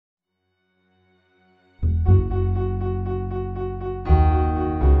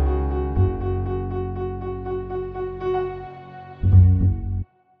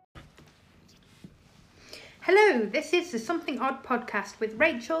This is the Something Odd podcast with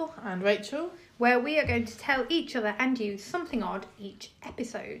Rachel and Rachel, where we are going to tell each other and you something odd each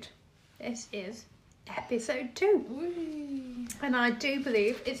episode. This is episode 2. Whee. And I do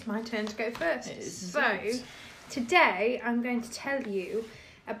believe it's my turn to go first. It is So, indeed. today I'm going to tell you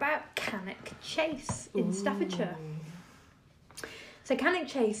about Cannock Chase in Staffordshire. So Cannock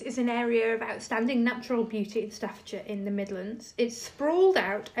Chase is an area of outstanding natural beauty in Staffordshire in the Midlands. It's sprawled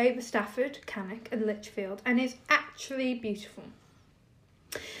out over Stafford, Cannock and Lichfield and is actually beautiful.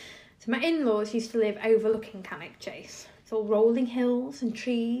 So my in-laws used to live overlooking Cannock Chase. It's all rolling hills and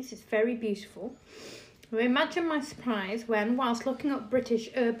trees. It's very beautiful. Now imagine my surprise when, whilst looking up British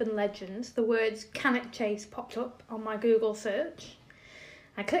urban legends, the words Cannock Chase popped up on my Google search.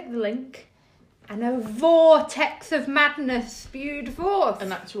 I clicked the link. And a vortex of madness spewed forth.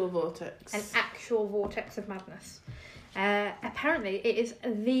 An actual vortex. An actual vortex of madness. Apparently, it is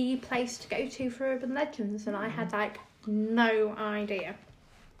the place to go to for urban legends, and I had no idea.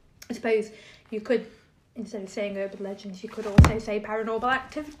 I suppose you could, instead of saying urban legends, you could also say paranormal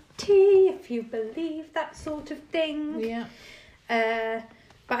activity if you believe that sort of thing. Yeah.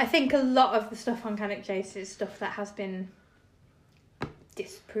 But I think a lot of the stuff on Cannock Chase is stuff that has been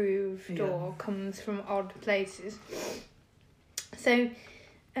disproved or comes from odd places. So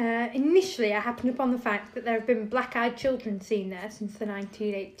initially I happened upon the fact that there have been black-eyed children seen there since the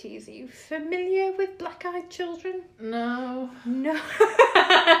 1980s. Are you familiar with black-eyed children? No.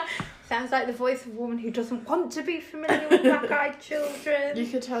 Sounds like the voice of a woman who doesn't want to be familiar with black-eyed children. You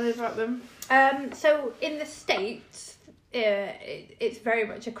could tell me about them. So in the States, it's very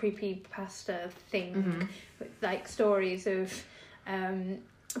much a creepypasta thing, with stories of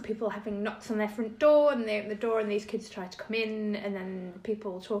people having knocks on their front door, and they open the door and these kids try to come in, and then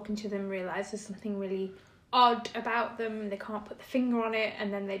people talking to them realise there's something really odd about them, they can't put the finger on it,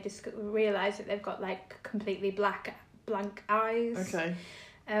 and then they just realise that they've got completely blank eyes. Okay.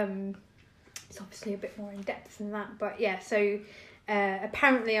 It's obviously a bit more in depth than that, but yeah, so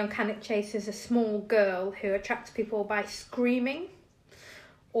apparently on Cannock Chase there's a small girl who attracts people by screaming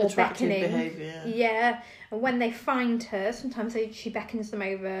or Attractive beckoning. behaviour. Yeah, and when they find her, sometimes she beckons them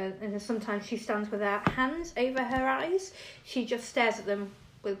over, and sometimes she stands with her hands over her eyes. She just stares at them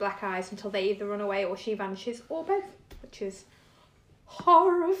with black eyes until they either run away or she vanishes, or both, which is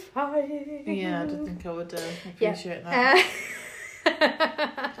horrifying. Yeah, I don't think I would appreciate that.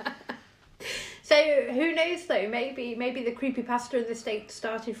 So who knows though? Maybe the creepypasta of the States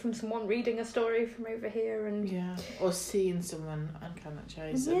started from someone reading a story from over here, and or seeing someone on Cannock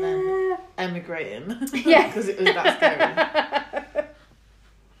Chase and then emigrating. Yeah, because it was that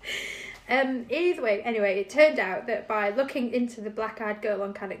scary. Either way, anyway, it turned out that by looking into the black-eyed girl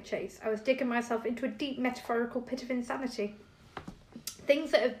on Cannock Chase, I was digging myself into a deep metaphorical pit of insanity.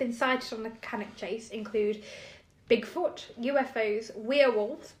 Things that have been sighted on the Cannock Chase include Bigfoot, UFOs,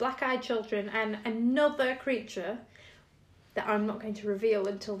 werewolves, black-eyed children, and another creature that I'm not going to reveal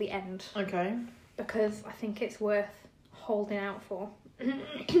until the end. Okay. Because I think it's worth holding out for.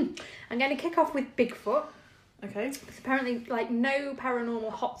 I'm going to kick off with Bigfoot. Okay. Because apparently, no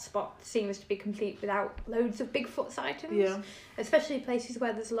paranormal hotspot seems to be complete without loads of Bigfoot sightings. Yeah. Especially places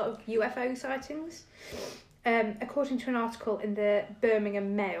where there's a lot of UFO sightings. According to an article in the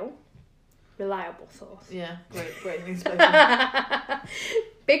Birmingham Mail, reliable source. Yeah, great newspaper.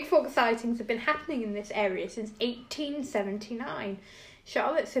 Bigfoot sightings have been happening in this area since 1879.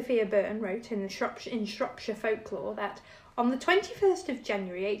 Charlotte Sophia Burton wrote in Shropshire Folklore that on the 21st of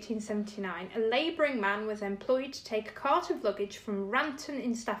January 1879, a labouring man was employed to take a cart of luggage from Ranton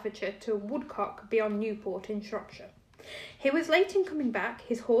in Staffordshire to Woodcock beyond Newport in Shropshire. He was late in coming back,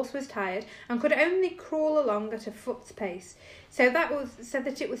 his horse was tired, and could only crawl along at a foot's pace, so that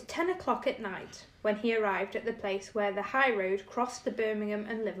it was 10 o'clock at night when he arrived at the place where the high road crossed the Birmingham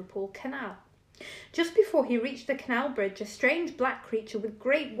and Liverpool Canal. Just before he reached the canal bridge, a strange black creature with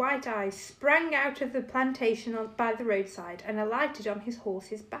great white eyes sprang out of the plantation by the roadside and alighted on his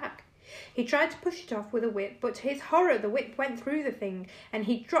horse's back. He tried to push it off with a whip, but to his horror the whip went through the thing, and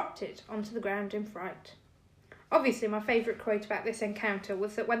he dropped it onto the ground in fright. Obviously, my favourite quote about this encounter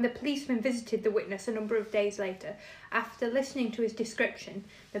was that when the policeman visited the witness a number of days later, after listening to his description,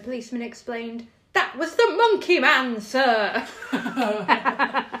 the policeman explained, "That was the Monkey Man, sir!"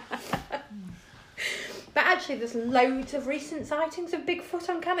 But actually, there's loads of recent sightings of Bigfoot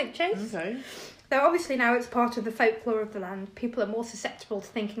on Cannock Chase. Okay. Though obviously now it's part of the folklore of the land, people are more susceptible to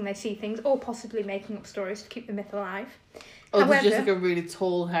thinking they see things, or possibly making up stories to keep the myth alive. Oh, However, there's just a really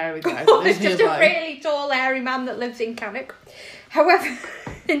tall, hairy guy. It's just a really tall, hairy man that lives in Cannock. However,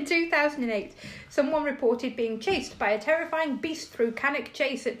 in 2008, someone reported being chased by a terrifying beast through Cannock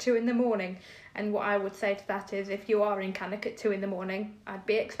Chase at 2 a.m, And what I would say to that is, if you are in Cannock at 2 a.m, I'd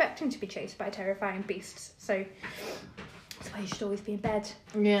be expecting to be chased by terrifying beasts. So that's why you should always be in bed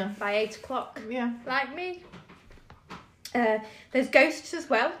by 8 o'clock. Yeah. Like me. There's ghosts as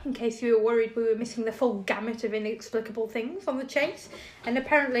well, in case you were worried we were missing the full gamut of inexplicable things on the chase. And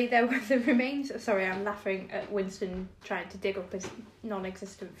apparently there were the remains... Sorry, I'm laughing at Winston trying to dig up his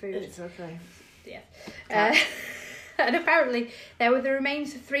non-existent food. It's okay. Yeah. And apparently there were the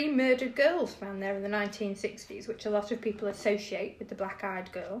remains of 3 murdered girls found there in the 1960s, which a lot of people associate with the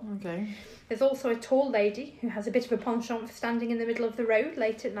black-eyed girl. Okay. There's also a tall lady who has a bit of a penchant for standing in the middle of the road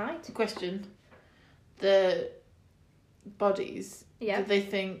late at night. Question. The bodies, Yeah. do they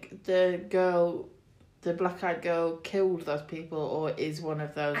think the black-eyed girl killed those people, or is one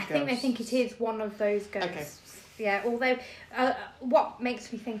of those I ghosts? think they think it is one of those ghosts. Okay. Yeah, although what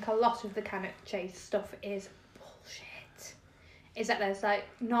makes me think a lot of the Cannock Chase stuff is bullshit is that there's like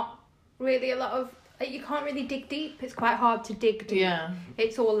not really a lot of... you can't really dig deep. It's quite hard to dig deep. Yeah.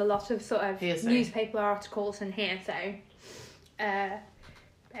 It's all a lot of sort of Hearsay. newspaper articles and hearsay.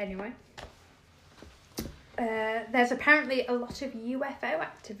 Anyway. There's apparently a lot of UFO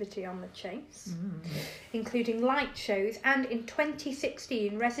activity on the chase, including light shows, and in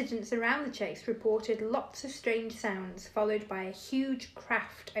 2016 residents around the chase reported lots of strange sounds followed by a huge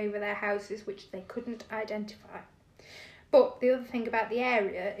craft over their houses which they couldn't identify. But the other thing about the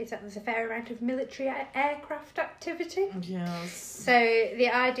area is that there's a fair amount of military aircraft activity. Yes. So the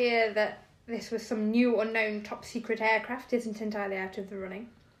idea that this was some new unknown top secret aircraft isn't entirely out of the running.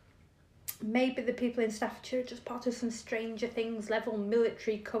 Maybe the people in Staffordshire are just part of some Stranger Things level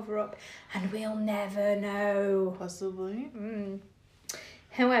military cover-up, and we'll never know. Possibly.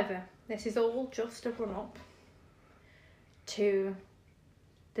 However, this is all just a run-up to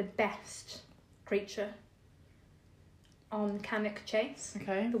the best creature on Cannock Chase.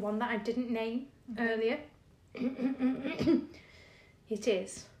 Okay. The one that I didn't name earlier. It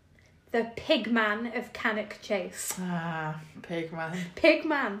is the Pigman of Cannock Chase. Pigman.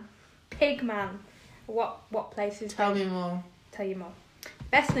 Pigman. What place is Tell me more. Tell you more.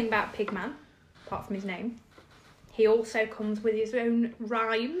 Best thing about Pigman, apart from his name, he also comes with his own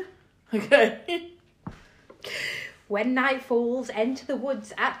rhyme. Okay. When night falls, enter the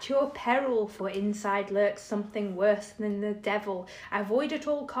woods at your peril, for inside lurks something worse than the devil. Avoid at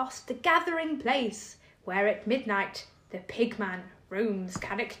all cost the gathering place, where at midnight the Pigman roams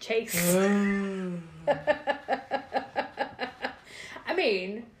Cannock Chase. I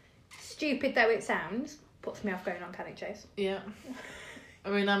mean, stupid though it sounds, puts me off going on Cannock Chase. Yeah. I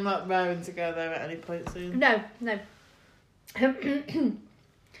mean, I'm not raring to go there at any point soon. No.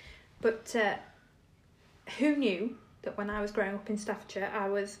 But who knew that when I was growing up in Staffordshire, I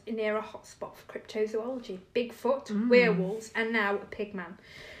was near a hotspot for cryptozoology, Bigfoot, werewolves, and now a Pigman.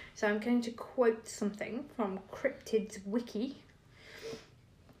 So I'm going to quote something from Cryptids Wiki,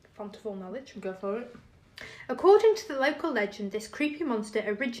 font of all knowledge. Go for it. According to the local legend, this creepy monster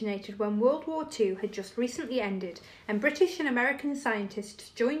originated when World War II had just recently ended, and British and American scientists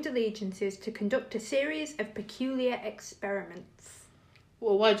joined allegiances to conduct a series of peculiar experiments.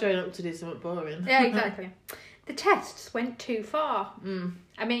 Well, why join up to do something boring? Yeah, exactly. The tests went too far.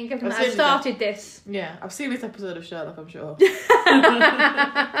 I mean, given that I seen started this... Yeah, I've seen this episode of Sherlock, I'm sure.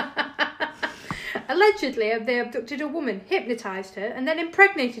 Allegedly, they abducted a woman, hypnotised her, and then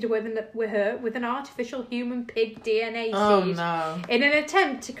impregnated her with an artificial human pig DNA seed. Oh, no. In an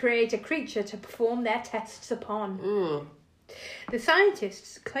attempt to create a creature to perform their tests upon. Ooh. The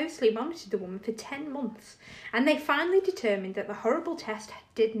scientists closely monitored the woman for 10 months, and they finally determined that the horrible test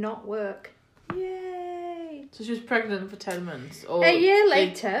did not work. Yay! So she was pregnant for 10 months? Or A year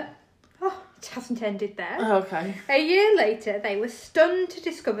later... Oh, it hasn't ended there. Oh, okay. A year later, they were stunned to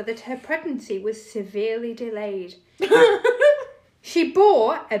discover that her pregnancy was severely delayed. She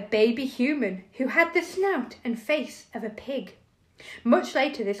bore a baby human who had the snout and face of a pig. Much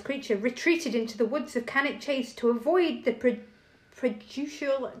later, this creature retreated into the woods of Cannock Chase to avoid the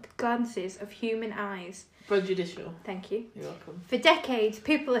prejudicial glances of human eyes. Prejudicial. Thank you. You're welcome. For decades,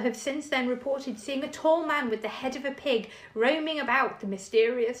 people have since then reported seeing a tall man with the head of a pig roaming about the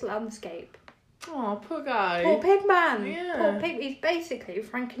mysterious landscape. Oh, poor guy. Poor Pigman. Yeah. Poor pig. He's basically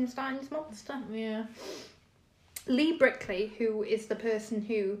Frankenstein's monster. Yeah. Lee Brickley, who is the person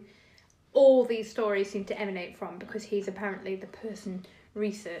who all these stories seem to emanate from, because he's apparently the person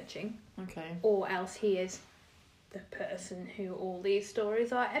researching, Okay. or else he is the person who all these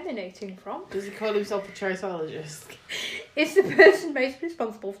stories are emanating from, Does he call himself a traceologist? is the person most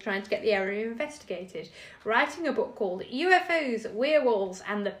responsible for trying to get the area investigated, writing a book called UFOs, Werewolves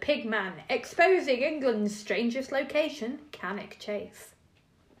and the Pigman, exposing England's strangest location, Cannock Chase.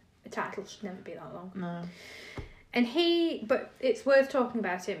 A title should never be that long. No. But it's worth talking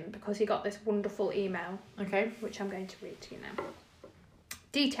about him because he got this wonderful email, Okay. which I'm going to read to you now,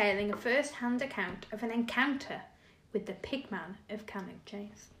 detailing a first-hand account of an encounter with the Pigman of Cannock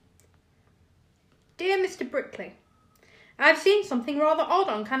Chase. Dear Mr. Brickley, I've seen something rather odd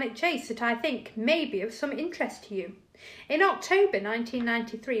on Cannock Chase that I think may be of some interest to you. In October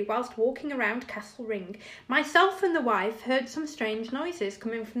 1993, whilst walking around Castle Ring, myself and the wife heard some strange noises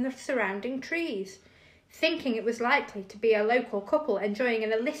coming from the surrounding trees. Thinking it was likely to be a local couple enjoying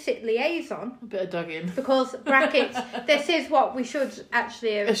an illicit liaison, A bit of dogging. because, brackets, this is what we should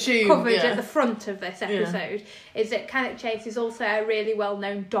actually have Assume, covered yeah. at the front of this episode, is that Cannock Chase is also a really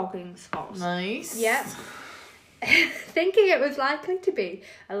well-known dogging spot. Nice. Yep. Thinking it was likely to be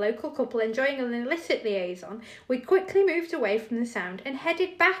a local couple enjoying an illicit liaison, we quickly moved away from the sound and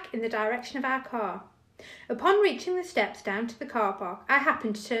headed back in the direction of our car. Upon reaching the steps down to the car park, I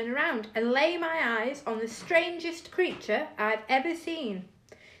happened to turn around and lay my eyes on the strangest creature I've ever seen.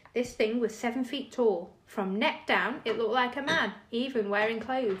 This thing was 7 feet tall. From neck down, it looked like a man, even wearing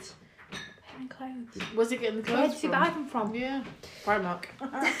clothes. Wearing clothes. Was he getting the Where clothes did he from? buy them from? Yeah. Primark.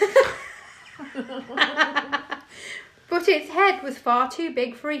 But its head was far too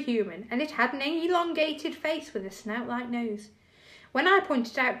big for a human, and it had an elongated face with a snout-like nose. When I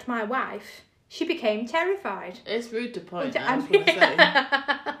pointed out to my wife, she became terrified. It's rude to point But, out, I was going to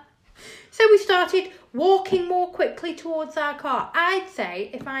say. So we started walking more quickly towards our car. I'd say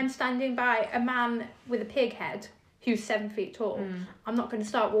if I'm standing by a man with a pig head who's 7 feet tall, I'm not going to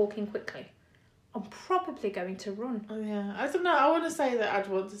start walking quickly. I'm probably going to run. Oh, yeah. I don't know. I want to say that I'd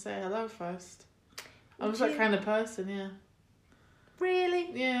want to say hello first. I'm Would just that you? kind of person, yeah. Really?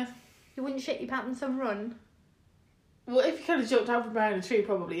 Yeah. You wouldn't shit your pants and run? Well, if you kind of jumped out from behind a tree,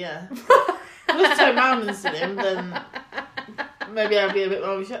 probably, yeah. If I was turn around and see him, then maybe I'd be a bit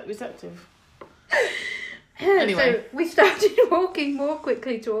more receptive. Anyway. So we started walking more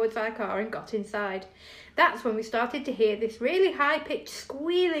quickly towards our car and got inside. That's when we started to hear this really high-pitched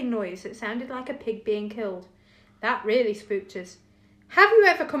squealing noise that sounded like a pig being killed. That really spooked us. Have you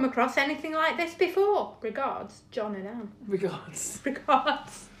ever come across anything like this before? Regards, John and Anne. Regards.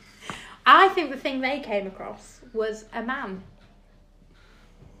 Regards. I think the thing they came across was a man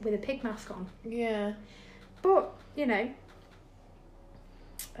with a pig mask on. Yeah. But, you know,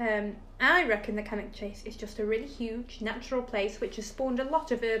 I reckon the Cannock Chase is just a really huge natural place which has spawned a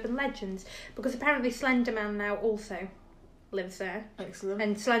lot of urban legends, because apparently Slender Man now also lives there. Excellent.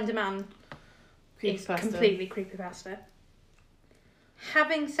 And Slender Man is Creepypasta. completely creepypasta.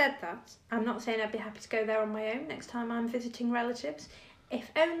 Having said that, I'm not saying I'd be happy to go there on my own next time I'm visiting relatives, if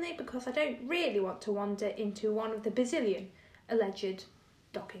only because I don't really want to wander into one of the bazillion alleged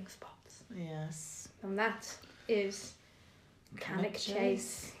docking spots. Yes. And that is Cannock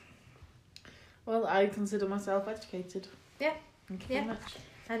Chase. Well, I consider myself educated. Yeah. Thank you Yeah. very much.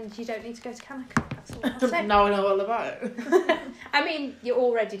 And you don't need to go to Cannock. That's all I'll say. Now I know all about it. I mean, you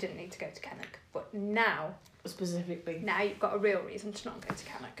already didn't need to go to Cannock, but now Specifically. you've got a real reason to not go to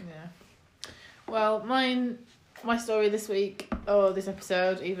Cannock. Yeah. Well, my story this week, or this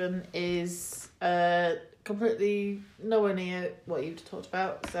episode even, is completely nowhere near what you've talked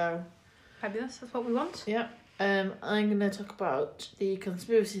about. So, Fabulous, that's what we want. yeah. I'm going to talk about the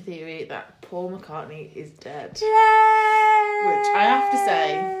conspiracy theory that Paul McCartney is dead. Yay! Which I have to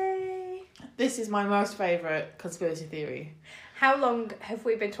say, this is my most favourite conspiracy theory. How long have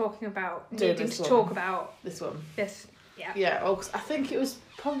we been talking about Doing needing this to one. talk about This one. this? Yeah. Yeah, well, 'cause I think it was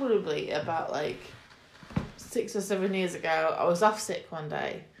probably about 6 or 7 years ago. I was off sick one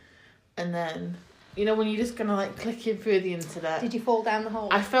day, and then, you know, when you're just gonna clicking through the internet, Did you fall down the hole?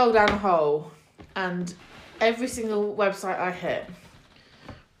 I fell down a hole, and every single website I hit,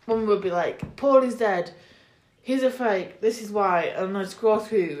 one would be like, Paul is dead, he's a fake, this is why, and I scroll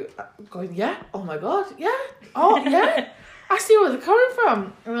through going, yeah, oh my god, yeah, oh yeah, I see where they're coming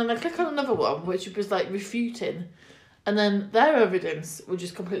from, and then I click on another one which was refuting, and then their evidence would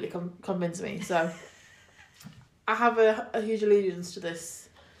just completely convince me. So I have a huge allegiance to this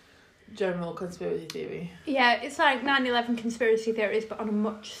general conspiracy theory. Yeah, it's like 9/11 conspiracy theories, but on a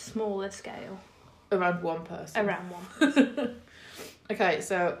much smaller scale. Around one person. Around one. Okay,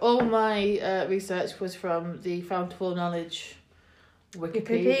 so all my research was from the Fount of All Knowledge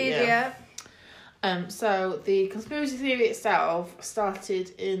Wikipedia. So the conspiracy theory itself started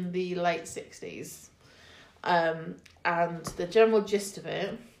in the late 60s. And the general gist of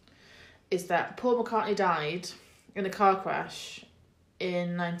it is that Paul McCartney died in a car crash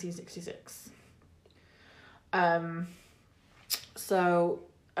in 1966. So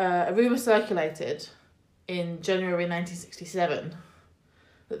a rumour circulated in January 1967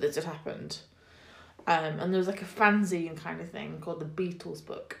 that this had happened. And there was like a fanzine kind of thing called the Beatles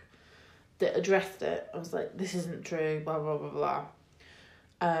book that addressed it. I was like, this isn't true, blah, blah, blah,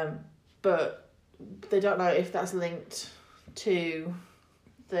 blah. But they don't know if that's linked to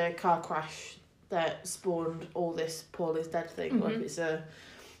the car crash that spawned all this Paul is dead thing, or if it's a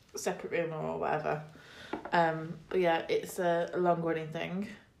separate rumour or whatever. But yeah, it's a long-running thing.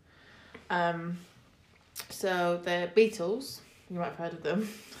 So the Beatles, you might have heard of them.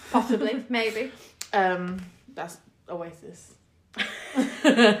 Possibly, maybe. That's Oasis.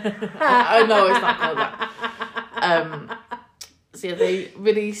 I know it's not called that. So yeah, they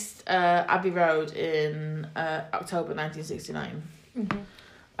released Abbey Road in October 1969.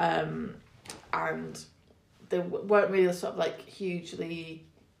 And they weren't really sort of like hugely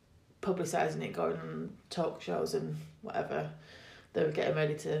publicising it, going on talk shows and whatever. They were getting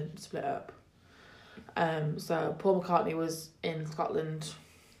ready to split up. So Paul McCartney was in Scotland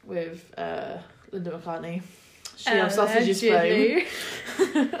with Linda McCartney. She had sausages fame.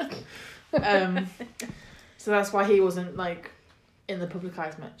 So that's why he wasn't like in the public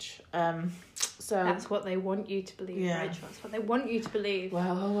eye much. So that's what they want you to believe, Rich. That's what they want you to believe.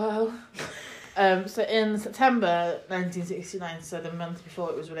 Well. So in September 1969, so the month before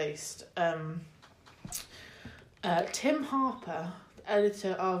it was released, Tim Harper, the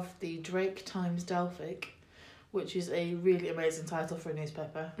editor of the Drake Times Delphic, which is a really amazing title for a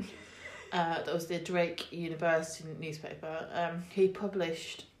newspaper, that was the Drake University newspaper, he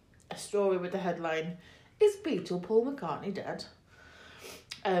published a story with the headline, "Is Beatle Paul McCartney dead?"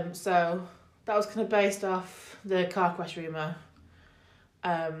 So that was kind of based off the car crash rumour.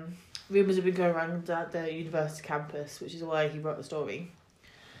 Rumours have been going around at the university campus, which is why he wrote the story.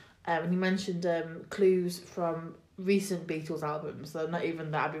 And he mentioned clues from recent Beatles albums, though not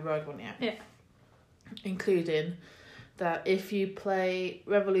even the Abbey Road one yet. Yeah. Including that if you play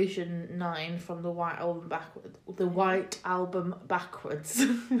Revolution 9 from the White Album backwards,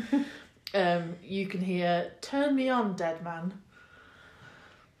 you can hear "Turn Me On, Dead Man."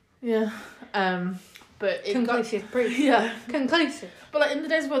 Yeah. But it conclusive proof. Yeah. Conclusive. But like in the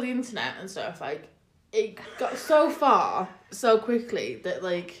days before the internet and stuff, like it got so far so quickly that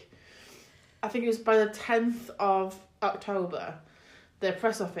like I think it was by the 10th of October, the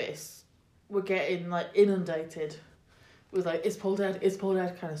press office were getting like inundated with like "Is Paul dead? Is Paul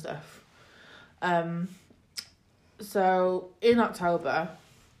dead?" kind of stuff. So in October,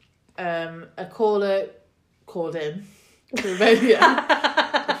 a caller called in to the radio.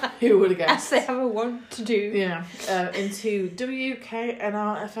 Who would have guessed? As they have a want to do. Yeah. Into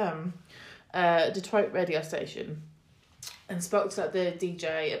WKNR-FM, Detroit radio station, and spoke to like, the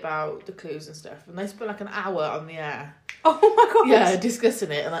DJ about the clues and stuff. And they spent like an hour on the air. Oh my god. Yeah, discussing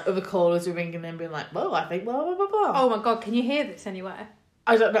it. And like other callers were ringing in being like, "Well, I think blah, blah, blah, blah." Oh my god, can you hear this anywhere?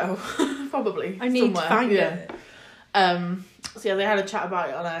 I don't know. Probably. I need somewhere. to find it. So yeah, they had a chat about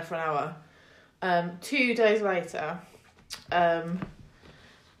it on air for an hour. 2 days later,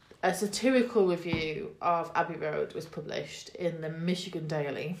 a satirical review of Abbey Road was published in the Michigan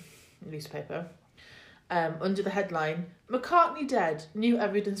Daily newspaper, under the headline, "McCartney dead, new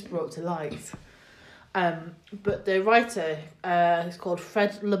evidence brought to light." But the writer is called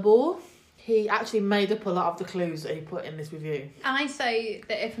Fred Labor. He actually made up a lot of the clues that he put in this review. I say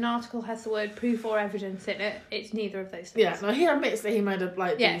that if an article has the word proof or evidence in it, it's neither of those things. Yeah, no, he admits that he made up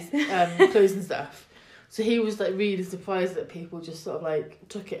like these clues and stuff. So he was like really surprised that people just sort of like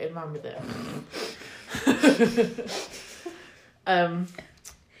took it and ran with it.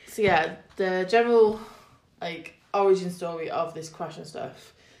 So yeah, the general like origin story of this crash and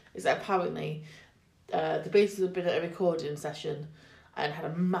stuff is that apparently the Beatles had been at a recording session and had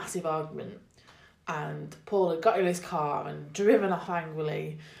a massive argument, and Paul had got in his car and driven off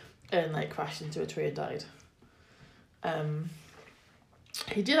angrily and like crashed into a tree and died.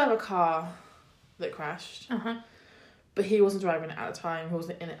 He did have a car that crashed, but he wasn't driving it at the time. He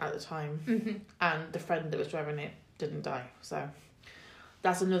wasn't in it at the time, and the friend that was driving it didn't die. So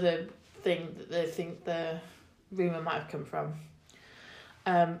that's another thing that they think the rumour might have come from.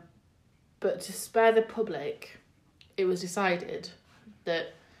 But to spare the public, it was decided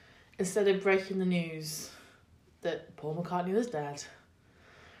that instead of breaking the news that Paul McCartney was dead,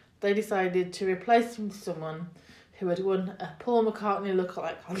 they decided to replace him with someone who had won a Paul McCartney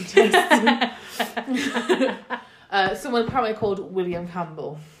lookalike contest. Someone apparently called William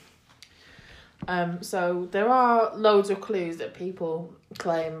Campbell. So there are loads of clues that people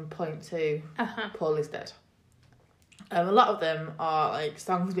claim point to Paul is dead. A lot of them are like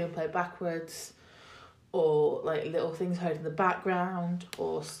songs being played backwards, or like little things heard in the background,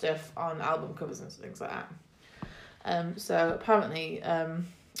 or stuff on album covers and things like that. So apparently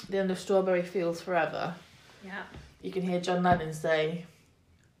the end of Strawberry Fields Forever, Yeah. you can hear John Lennon say,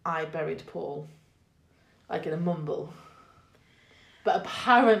 "I buried Paul," like in a mumble. But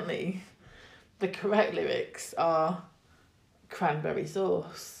apparently, the correct lyrics are "cranberry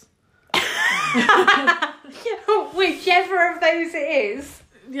sauce." Whichever of those it is.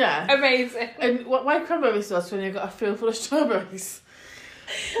 Yeah. Amazing. And why cranberry sauce when you've got a field full of strawberries?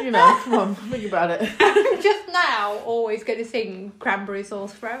 You know, come on, think about it. I'm just now always going to sing Cranberry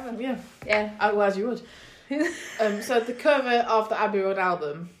Sauce Forever. Yeah. Yeah. Otherwise you would. So the cover of the Abbey Road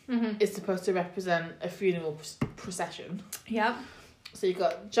album Mm-hmm. is supposed to represent a funeral procession. Yeah. So you've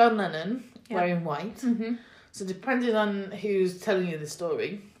got John Lennon wearing white. Mm-hmm. So depending on who's telling you the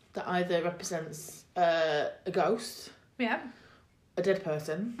story, that either represents a ghost, Yeah. a dead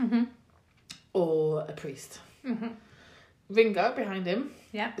person, Mm-hmm. or a priest. Mm-hmm. Ringo behind him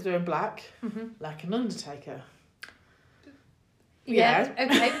Yeah. is wearing black, Mm-hmm. like an undertaker. Yeah.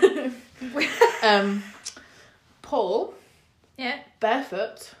 Okay. Paul, Yeah.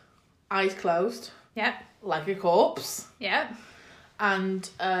 barefoot, eyes closed, Yeah. like a corpse. Yeah. And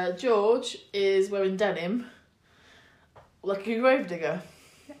George is wearing denim, like a gravedigger.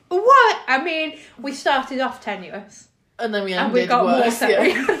 What? I mean, we started off tenuous. And then we And ended we got worse. more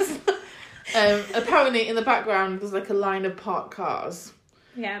serious. Apparently in the background there's like a line of parked cars.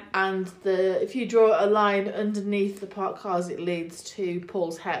 Yeah. And if you draw a line underneath the parked cars, it leads to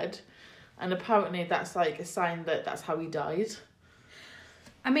Paul's head. And apparently that's like a sign that that's how he died.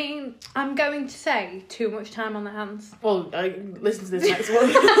 I mean, I'm going to say too much time on the hands. Well, listen to this next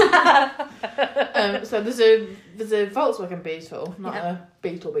one. So there's a Volkswagen Beetle, not a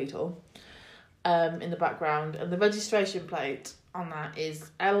Beetle, in the background, and the registration plate on that is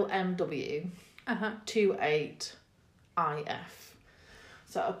LMW 28IF.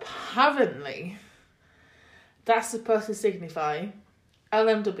 So apparently, that's supposed to signify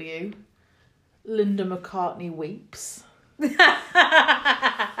LMW, Linda McCartney weeps. And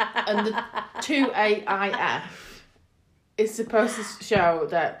the 28IF is supposed to show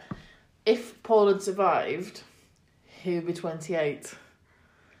that if Paul had survived, he would be 28.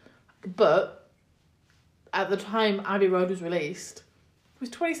 But at the time Abbey Road was released, he was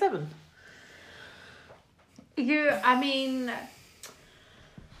 27. I mean,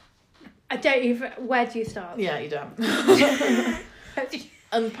 I don't even. Where do you start? Yeah, you don't.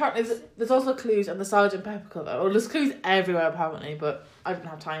 And apparently there's also clues on the Sgt. Pepper cover. Well, there's clues everywhere apparently, but I didn't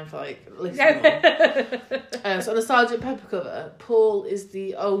have time for listening. So on the Sgt. Pepper cover, Paul is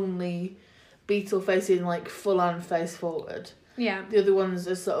the only Beatle facing full-on face forward. Yeah. The other ones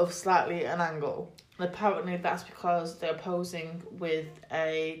are sort of slightly at an angle. And apparently that's because they're posing with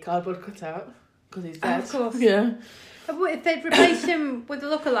a cardboard cutout because he's dead. Of course. Yeah. If they'd replaced him with a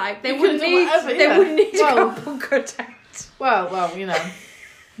lookalike, they You wouldn't could've done need. whatever, They yeah. wouldn't need Well- a cardboard cutout. Well, you know.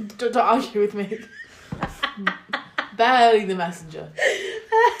 Don't argue with me. Barely the messenger.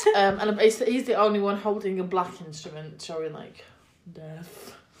 And he's the only one holding a black instrument showing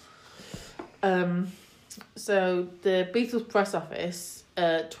death. So the Beatles press office,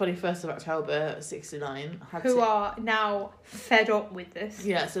 21st of October 69, Who are now fed up with this.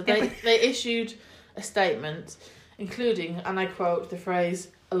 Yeah, so they issued a statement including, and I quote, the phrase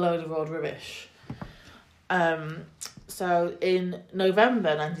 "a load of old rubbish." So in November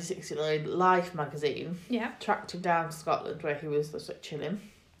 1969, Life magazine tracked him down to Scotland where he was chilling.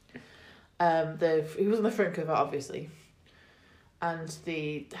 He was on the front cover, obviously, and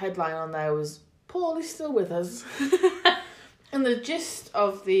the headline on there was "Paul is still with us." And the gist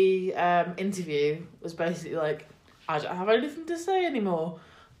of the interview was basically I don't have anything to say anymore.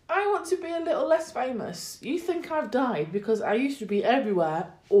 I want to be a little less famous. You think I've died because I used to be everywhere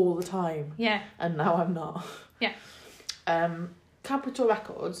all the time. Yeah. And now I'm not. Yeah. Capitol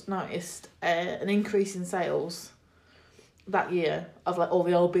Records noticed an increase in sales that year of all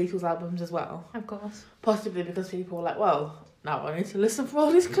the old Beatles albums as well. Of course. Possibly because people were well, now I need to listen for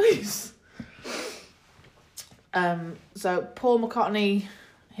all these clues. So Paul McCartney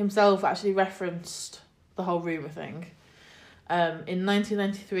himself actually referenced the whole rumour thing. In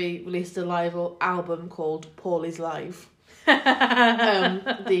 1993, released a live album called Paul is Live.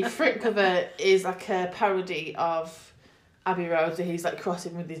 The front cover is a parody of Abbey Road, so he's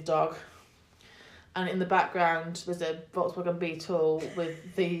crossing with his dog. And in the background, there's a Volkswagen Beetle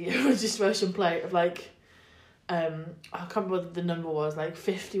with the registration plate of I can't remember what the number was,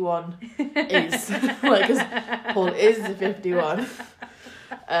 51 is. Because Paul is the 51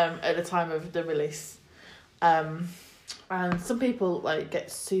 at the time of the release. And some people get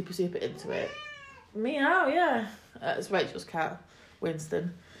super, super into it. Meow, yeah. It's Rachel's cat,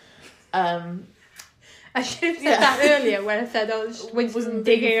 Winston. I should have said that earlier when I said, just Winston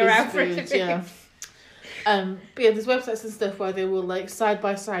digging around for it. Yeah. But yeah, there's websites and stuff where they will like side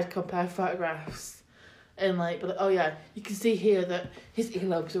by side compare photographs, and like, but oh yeah, you can see here that his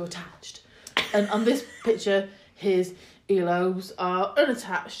earlobes are attached, and on this picture his earlobes are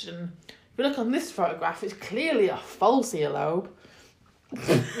unattached, and if you look on this photograph, it's clearly a false earlobe.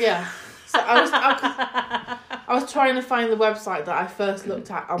 Yeah. So I was trying to find the website that I first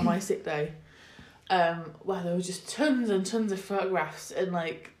looked at on my sick day, where there was just tons and tons of photographs, and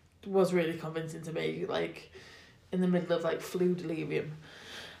like was really convincing to me, like in the middle of like flu delirium.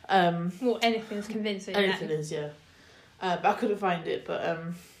 Well, anything's convincing. Anything is, yeah. But I couldn't find it, but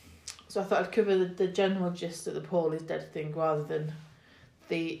so I thought I'd cover the general gist of the Paul is dead thing rather than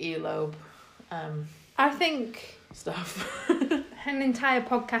the earlobe I think stuff. an entire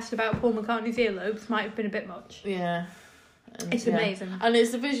podcast about Paul McCartney's earlobes might have been a bit much. Yeah. And, It's amazing. And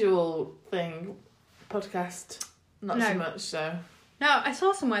it's a visual thing, podcast, not so much, so. No, I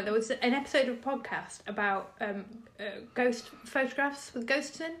saw somewhere there was an episode of a podcast about ghost photographs with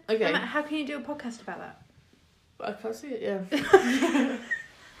ghosts in. Okay. I'm like, how can you do a podcast about that? I can't see it, yeah.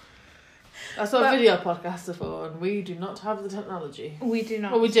 That's what video podcasts are for, and we do not have the technology. We do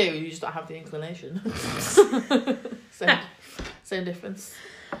not. Well, we do, we just don't have the inclination. Same difference.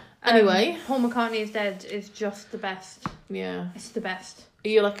 Anyway. Paul McCartney is Dead is just the best. Yeah. It's the best. Are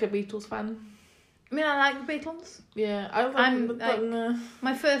you like a Beatles fan? I mean, I like the Beatles. Yeah, I'm like,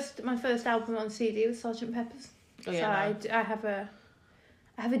 my first album on CD was Sgt. Pepper's. Oh, yeah, so I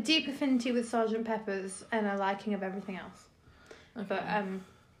have a deep affinity with Sgt. Pepper's and a liking of everything else. Okay. But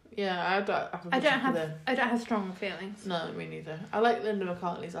yeah, I don't have strong feelings. No, me neither. I like Linda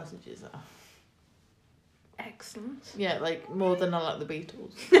McCartney's sausages though. Excellent. Yeah, like more than I like the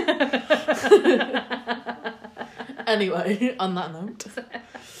Beatles. Anyway, on that note.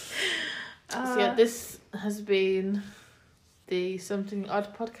 So yeah, this has been the Something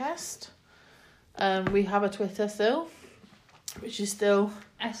Odd podcast. We have a Twitter still, which is still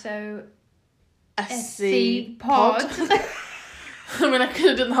SOSC pod. I mean, I could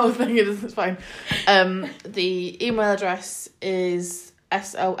have done the whole thing, it's fine. The email address is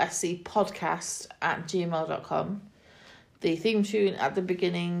soscpodcast@gmail.com. The theme tune at the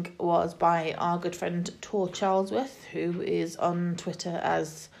beginning was by our good friend Tor Charlesworth, who is on Twitter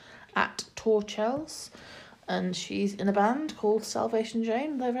as @TorCharles, and she's in a band called Salvation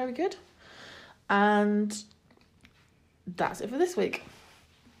Jane. They're very good. And that's it for this week.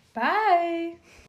 Bye.